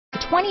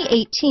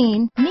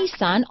2018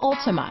 Nissan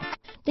Altima.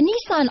 The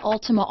Nissan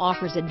Altima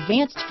offers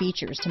advanced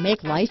features to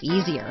make life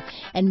easier,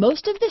 and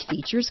most of the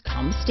features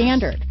come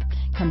standard.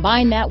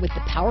 Combine that with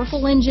the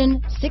powerful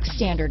engine, 6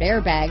 standard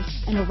airbags,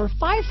 and over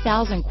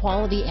 5,000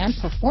 quality and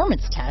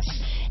performance tests,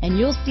 and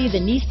you'll see the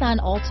Nissan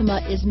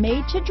Altima is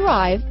made to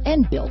drive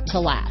and built to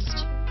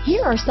last.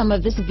 Here are some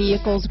of this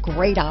vehicle's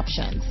great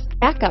options: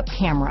 backup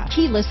camera,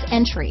 keyless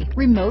entry,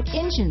 remote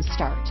engine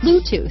start,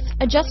 Bluetooth,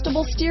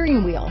 adjustable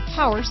steering wheel,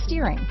 power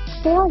steering,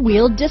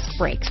 4-wheel disc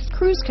brakes,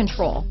 cruise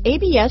control,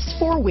 ABS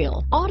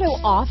 4-wheel, auto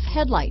off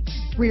headlights,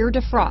 rear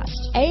defrost,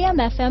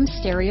 AM/FM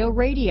stereo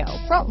radio,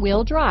 front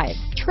wheel drive,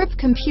 trip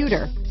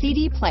computer,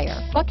 CD player,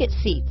 bucket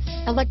seats,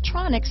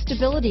 electronic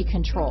stability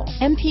control,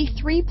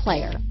 MP3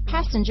 player,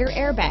 passenger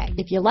airbag.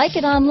 If you like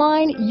it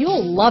online,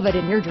 you'll love it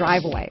in your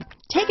driveway.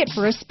 Take it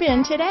for a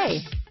spin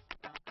today.